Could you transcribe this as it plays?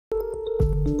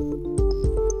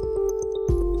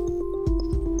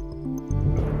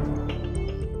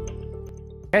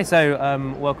Okay, so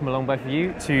welcome along both of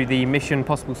you to the Mission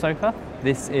Possible Sofa.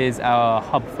 This is our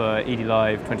hub for EDie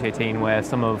Live 2018, where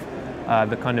some of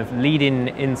the kind of leading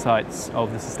insights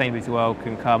of the sustainability world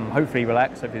can come, hopefully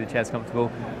relax, hopefully the chair's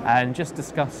comfortable, and just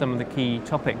discuss some of the key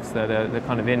topics that are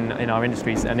kind of in our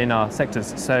industries and in our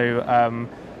sectors. So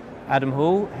Adam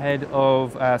Hall, Head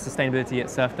of Sustainability at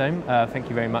Surfdome, thank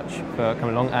you very much for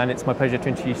coming along, and it's my pleasure to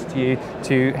introduce to you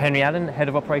to Henri Allen, Head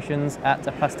of Operations at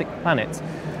A Plastic Planet.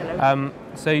 Hello.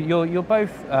 So you're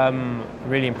both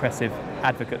really impressive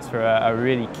advocates for a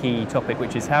really key topic,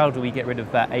 which is how do we get rid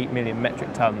of that 8 million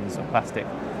metric tons of plastic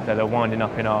that are winding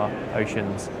up in our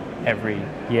oceans every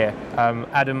year.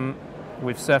 Adam,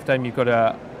 with Surfdome, you've got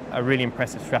a really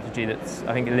impressive strategy that's,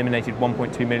 I think, eliminated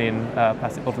 1.2 million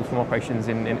plastic bottles from operations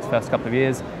in its first couple of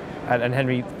years. And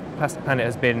Henri, Plastic Planet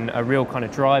has been a real kind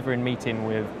of driver in meeting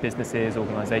with businesses,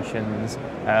 organisations,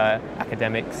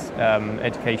 academics,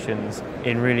 educations,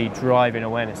 in really driving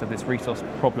awareness of this resource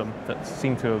problem that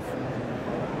seemed to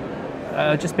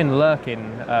have just been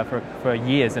lurking for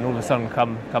years, and all of a sudden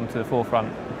come to the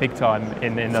forefront big time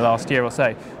in the last year or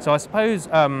so. So I suppose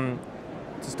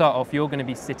to start off, you're going to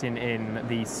be sitting in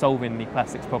the Solving the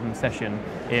Plastics Problem session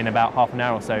in about half an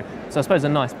hour or so. So I suppose a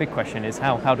nice big question is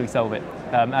how do we solve it?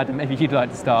 Adam, maybe you'd like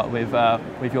to start with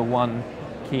your one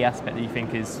key aspect that you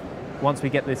think is, once we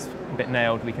get this bit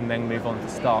nailed, we can then move on to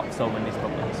start solving these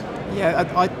problems. Yeah,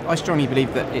 I strongly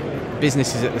believe that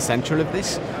business is at the centre of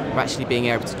this, of actually being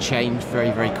able to change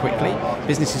very, very quickly.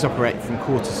 Businesses operate from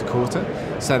quarter to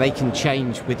quarter, so they can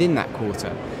change within that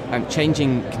quarter.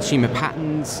 Changing consumer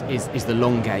patterns is the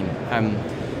long game.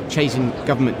 Changing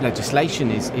government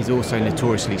legislation is also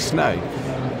notoriously slow.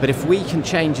 But if we can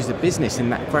change as a business in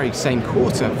that very same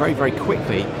quarter very, very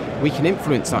quickly, we can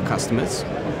influence our customers,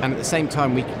 and at the same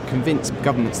time we can convince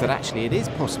governments that actually it is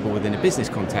possible within a business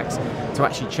context to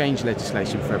actually change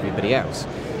legislation for everybody else.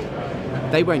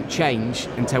 They won't change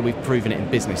until we've proven it in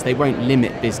business. They won't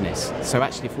limit business. So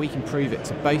actually, if we can prove it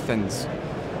to both ends,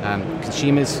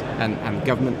 consumers and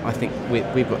government, I think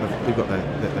we've got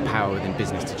the power within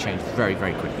business to change very,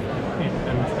 very quickly.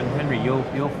 And Henri, your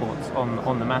thoughts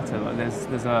on the matter? Like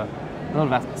there's a lot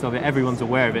of aspects of it. Everyone's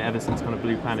aware of it ever since kind of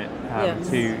Blue Planet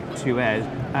to aired,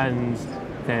 and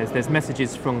there's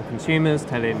messages from consumers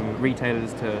telling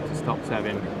retailers to stop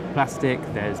serving plastic.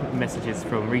 There's messages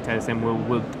from retailers saying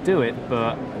we'll do it,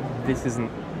 but this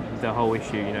isn't the whole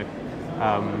issue. You know,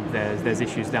 there's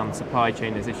issues down the supply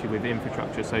chain. There's issue with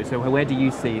infrastructure. So where do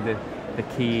you see the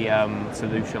key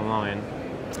solution lying?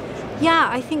 Yeah,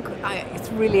 I think it's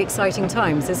really exciting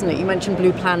times, isn't it? You mentioned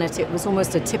Blue Planet. It was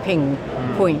almost a tipping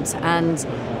point, and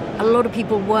a lot of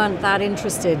people weren't that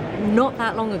interested not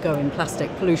that long ago in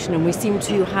plastic pollution, and we seem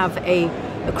to have a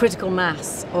critical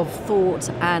mass of thought,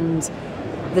 and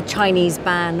the Chinese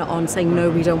ban on saying no,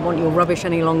 we don't want your rubbish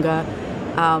any longer.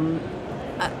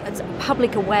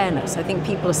 Public awareness. I think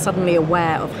people are suddenly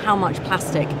aware of how much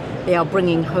plastic they are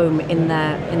bringing home in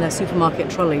their supermarket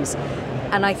trolleys.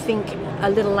 And I think, a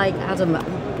little like Adam,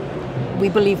 we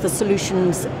believe the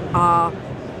solutions are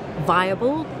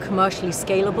viable, commercially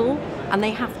scalable, and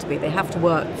they have to be. They have to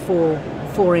work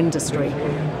for industry.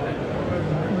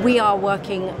 We are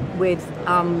working with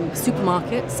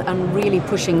supermarkets and really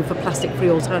pushing for plastic-free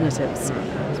alternatives,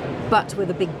 but with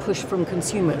a big push from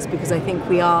consumers, because I think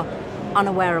we are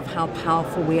unaware of how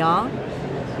powerful we are.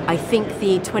 I think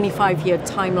the 25-year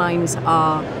timelines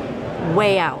are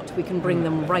way out. We can bring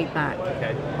them right back.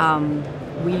 Okay.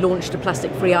 We launched a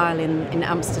plastic-free aisle in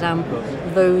Amsterdam.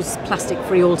 Those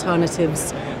plastic-free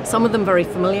alternatives, some of them very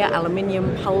familiar,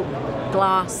 aluminium, pulp,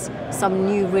 glass, some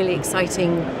new, really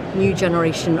exciting new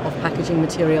generation of packaging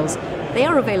materials. They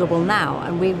are available now,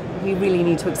 and we really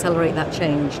need to accelerate that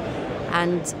change.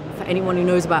 And for anyone who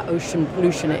knows about ocean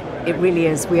pollution, it really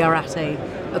is, we are at a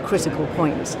critical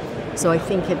point. So I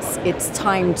think it's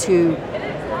time to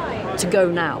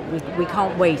go now. We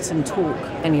can't wait and talk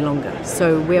any longer.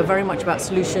 So we are very much about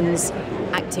solutions,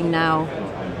 acting now,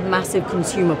 massive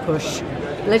consumer push.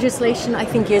 Legislation, I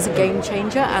think, is a game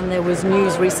changer, and there was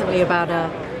news recently about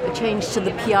a change to the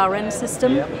PRN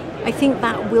system. I think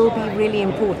that will be really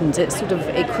important.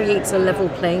 It creates a level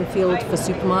playing field for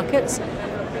supermarkets,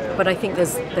 but I think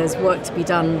there's work to be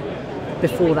done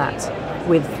before that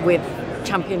with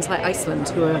champions like Iceland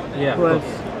who are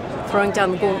throwing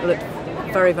down the gauntlet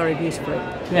very, very beautifully.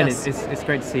 Yeah, yes. And it's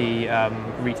great to see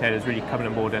retailers really coming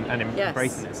on board and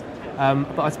embracing this.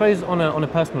 But I suppose on a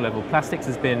personal level, plastics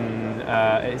has been,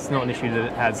 it's not an issue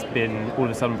that has been all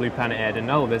of a sudden Blue Planet aired and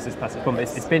there's this plastic problem.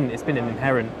 It's been an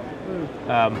inherent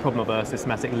problem of a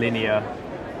systematic linear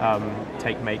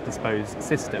take, make, dispose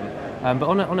system. But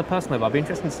on a personal level, I'd be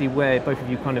interested to see where both of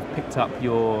you kind of picked up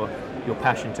your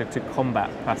passion to combat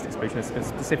plastics pollution,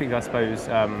 specifically, I suppose,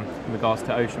 in regards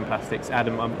to ocean plastics.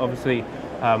 Adam, obviously,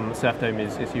 Surfdome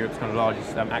is Europe's kind of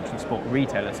largest action sport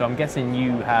retailer, so I'm guessing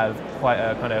you have quite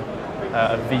a kind of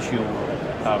a visual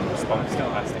response to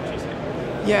plastics, you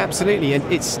say? Yeah, absolutely. And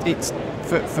it's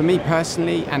for me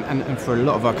personally, and for a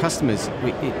lot of our customers,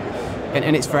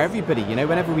 and it's for everybody. You know,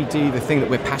 whenever we do the thing that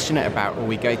we're passionate about, or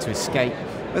we go to escape,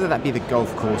 whether that be the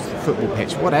golf course, the football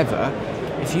pitch, whatever.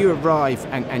 If you arrive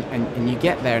and you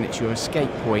get there and it's your escape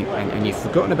point and you've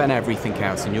forgotten about everything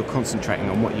else and you're concentrating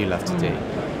on what you love to do,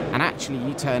 and actually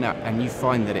you turn up and you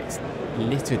find that it's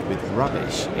littered with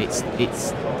rubbish, it's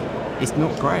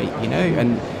not great, you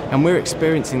know, and we're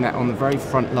experiencing that on the very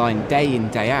front line day in,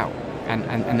 day out,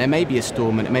 and there may be a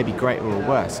storm and it may be greater or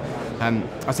worse.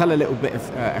 I'll tell a little bit of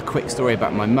a quick story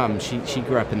about my mum. She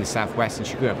grew up in the southwest, and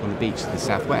she grew up on the beach of the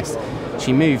southwest.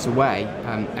 She moved away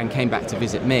and came back to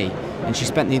visit me, and she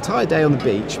spent the entire day on the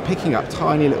beach picking up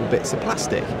tiny little bits of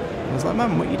plastic. And I was like,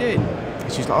 Mum, what are you doing?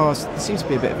 And she was like, oh, there seems to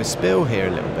be a bit of a spill here a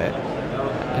little bit.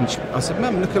 And I said,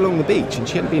 Mum, look along the beach. And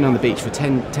she hadn't been on the beach for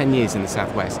 10 years in the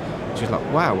southwest. She was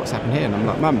like, wow, what's happened here? And I'm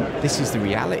like, Mum, this is the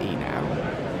reality now.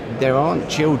 There aren't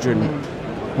children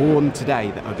born today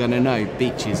that are going to know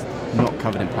beaches not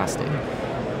covered in plastic.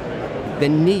 There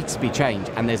needs to be change,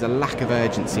 and there's a lack of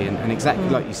urgency, and exactly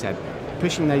like you said,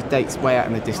 pushing those dates way out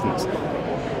in the distance,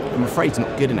 I'm afraid, is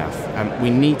not good enough. We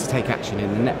need to take action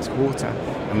in the next quarter,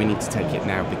 and we need to take it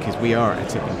now, because we are at a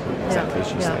tipping point, exactly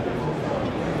as you said.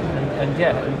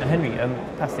 And Henri,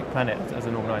 Plastic Planet as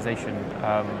an organisation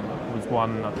was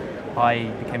one I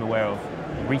became aware of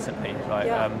recently,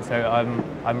 so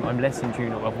I'm less in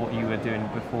tune of what you were doing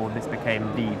before this became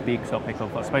the big topic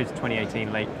of, I suppose,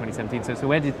 2018, late 2017. So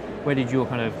where did your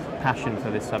kind of passion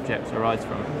for this subject arise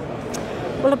from?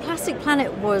 Well, A Plastic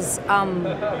Planet was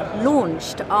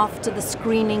launched after the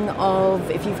screening of,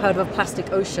 if you've heard of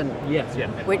Plastic Ocean, yes, yeah,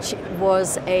 which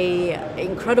was a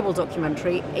incredible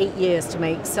documentary, 8 years to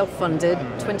make, self-funded,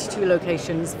 22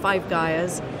 locations, 5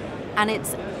 guys, and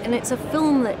it's a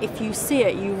film that if you see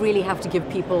it, you really have to give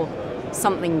people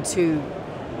something to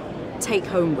take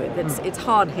home with. It's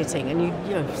hard hitting, and you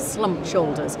know, slumped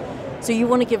shoulders. So you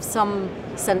want to give some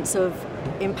sense of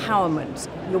empowerment.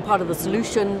 You're part of the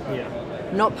solution,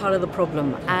 not part of the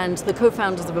problem. And the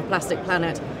co-founders of A Plastic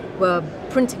Planet were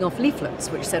printing off leaflets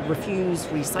which said refuse,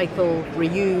 recycle,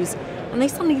 reuse, and they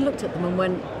suddenly looked at them and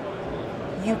went,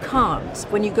 you can't.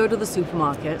 When you go to the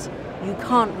supermarket, you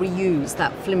can't reuse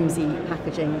that flimsy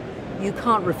packaging. You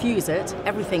can't refuse it.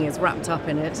 Everything is wrapped up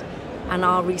in it. And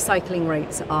our recycling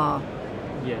rates are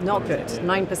not good.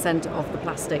 9% of the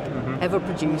plastic ever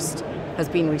produced has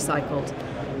been recycled.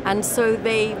 And so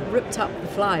they ripped up the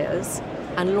flyers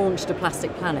and launched A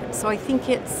Plastic Planet. So I think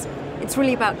it's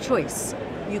really about choice.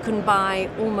 You can buy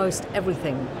almost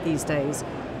everything these days,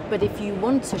 but if you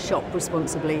want to shop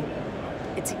responsibly,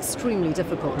 it's extremely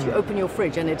difficult. You open your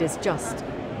fridge and it is just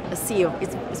a sea of,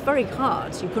 it's very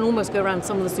hard. You can almost go around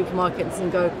some of the supermarkets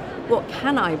and go, what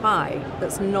can I buy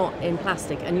that's not in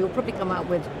plastic? And you'll probably come out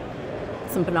with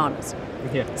some bananas.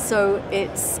 Yeah. So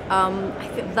it's, I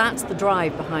think that's the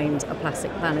drive behind A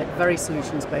Plastic Planet, very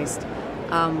solutions-based.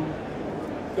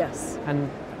 Yes. And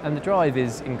the drive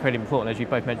is incredibly important, as you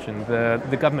both mentioned.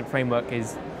 The government framework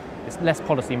is less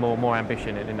policy, more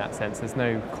ambition in that sense. There's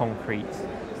no concrete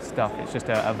stuff. It's just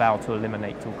a vow to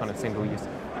eliminate all kind of single-use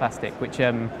plastic, which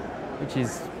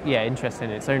is interesting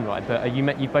in its own right. But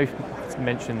you both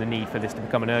mentioned the need for this to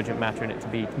become an urgent matter and it to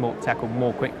be tackled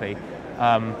more quickly.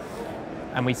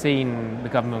 And we've seen the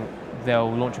government,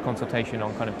 they'll launch a consultation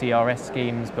on kind of DRS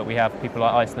schemes, but we have people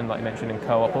like Iceland, like you mentioned, and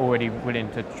Co-op already willing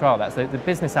to trial that. So the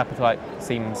business appetite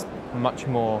seems much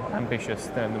more ambitious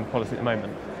than policy at the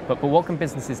moment. But what can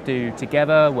businesses do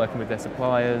together, working with their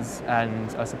suppliers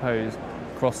and I suppose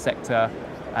cross-sector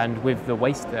and with the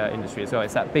waste industry as well?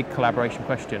 It's that big collaboration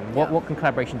question. What can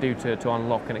collaboration do to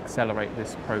unlock and accelerate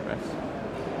this progress?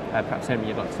 Perhaps Henri,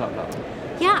 you'd like to start that.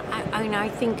 Yeah, I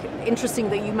think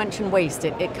interesting that you mentioned waste.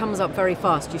 It comes up very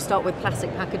fast. You start with plastic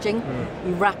packaging,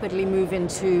 you rapidly move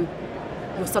into,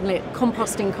 you're suddenly at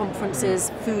composting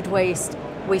conferences, food waste,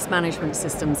 waste management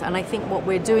systems. And I think what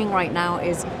we're doing right now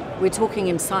is we're talking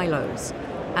in silos.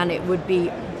 And it would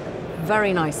be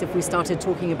very nice if we started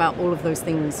talking about all of those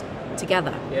things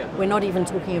together. Yeah. We're not even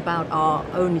talking about our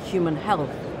own human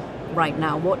health right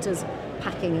now. What does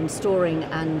packing and storing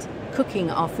and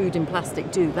cooking our food in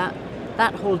plastic do?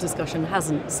 That whole discussion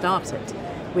hasn't started.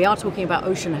 We are talking about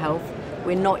ocean health.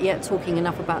 We're not yet talking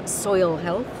enough about soil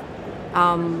health.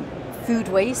 food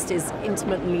waste is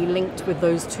intimately linked with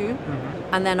those two.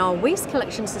 And then our waste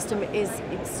collection system is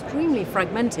extremely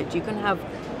fragmented. You can have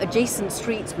adjacent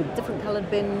streets with different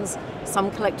coloured bins. Some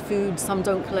collect food, some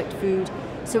don't collect food.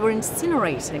 So we're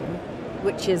incinerating,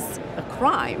 which is a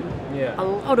crime, a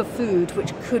lot of food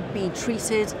which could be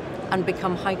treated and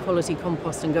become high quality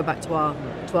compost and go back to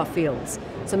our fields.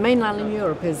 So mainland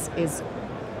Europe is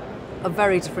a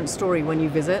very different story when you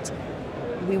visit.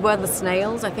 We were the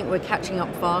snails. I think we're catching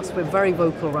up fast. We're very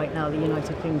vocal right now, the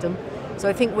United Kingdom. So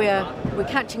I think we're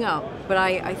catching up, but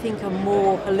I think a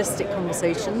more holistic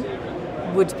conversation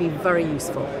would be very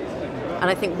useful. And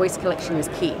I think waste collection is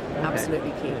key,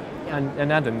 absolutely key. Yeah.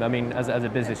 And Adam, I mean, as a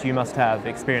business, you must have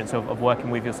experience of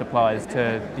working with your suppliers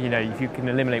to, you know, if you can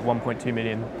eliminate 1.2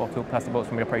 million plastic bottles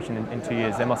from your operation in 2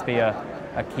 years, there must be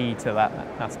a key to that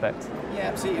aspect.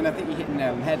 Yeah, absolutely, and I think you hit the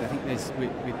nail on the head. I think there's,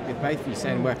 with both of you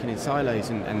saying working in silos,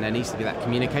 and there needs to be that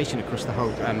communication across the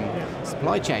whole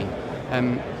supply chain.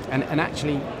 And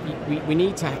actually, we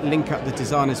need to link up the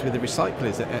designers with the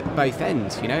recyclers at both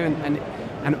ends, you know,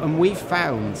 and we've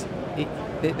found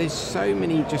there's so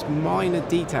many just minor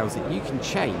details that you can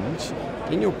change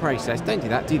in your process. Don't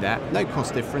do that, no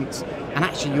cost difference, and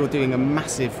actually you're doing a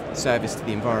massive service to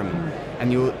the environment,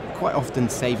 and you're quite often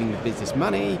saving the business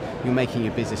money, you're making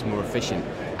your business more efficient,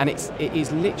 and it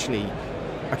is literally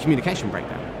a communication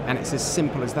breakdown, and it's as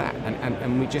simple as that,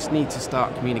 and we just need to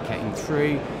start communicating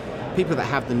through people that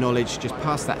have the knowledge, just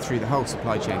pass that through the whole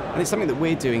supply chain. And it's something that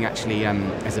we're doing actually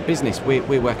as a business.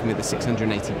 We're working with the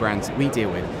 680 brands that we deal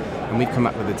with, and we've come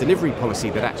up with a delivery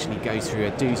policy that actually goes through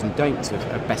a do's and don'ts of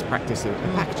best practice of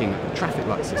packaging, a traffic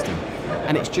light system,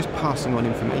 and it's just passing on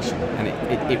information, and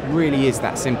it really is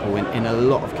that simple in a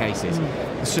lot of cases.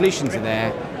 The solutions are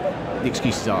there, the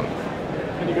excuses aren't.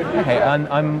 Okay, and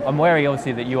I'm wary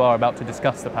obviously that you are about to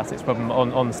discuss the plastics problem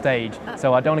on stage,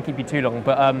 so I don't want to keep you too long,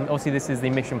 but obviously this is the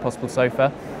Mission Possible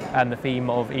sofa, and the theme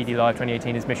of EDie Live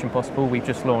 2018 is Mission Possible. We've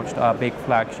just launched our big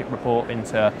flagship report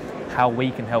into how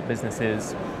we can help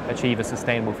businesses achieve a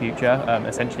sustainable future,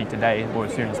 essentially today or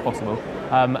as soon as possible.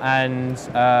 And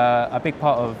a big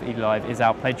part of EDie Live is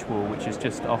our pledge wall, which is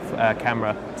just off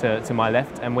camera to my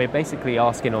left, and we're basically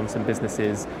asking on some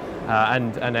businesses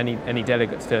and any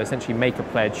delegates to essentially make a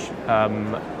pledge,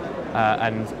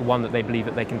 and one that they believe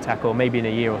that they can tackle. Maybe in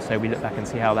a year or so we look back and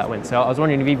see how that went. So I was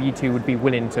wondering if you two would be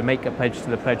willing to make a pledge to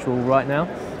the pledge wall right now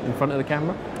in front of the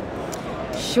camera.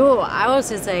 Sure,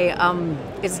 ours is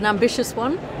it's an ambitious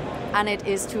one, and it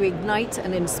is to ignite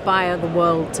and inspire the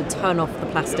world to turn off the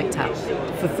plastic tap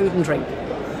for food and drink.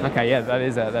 Okay, yeah, that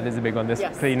is a big one. There's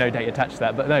clearly no date attached to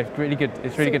that, but no, really good.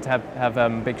 It's really good to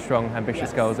have big, strong,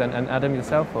 ambitious goals. And Adam,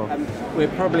 yourself, or we're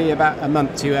probably about a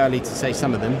month too early to say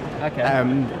some of them. Okay.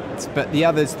 But the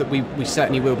others that we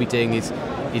certainly will be doing is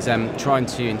trying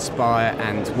to inspire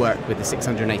and work with the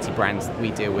 680 brands that we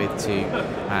deal with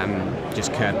to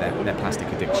just curb their plastic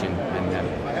addiction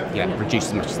and reduce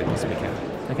as much as they possibly can.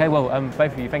 Okay, well,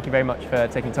 both of you, thank you very much for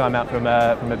taking time out from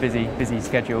a busy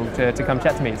schedule to come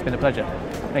chat to me. It's been a pleasure.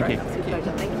 Thank you. It's a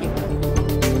pleasure. Thank you.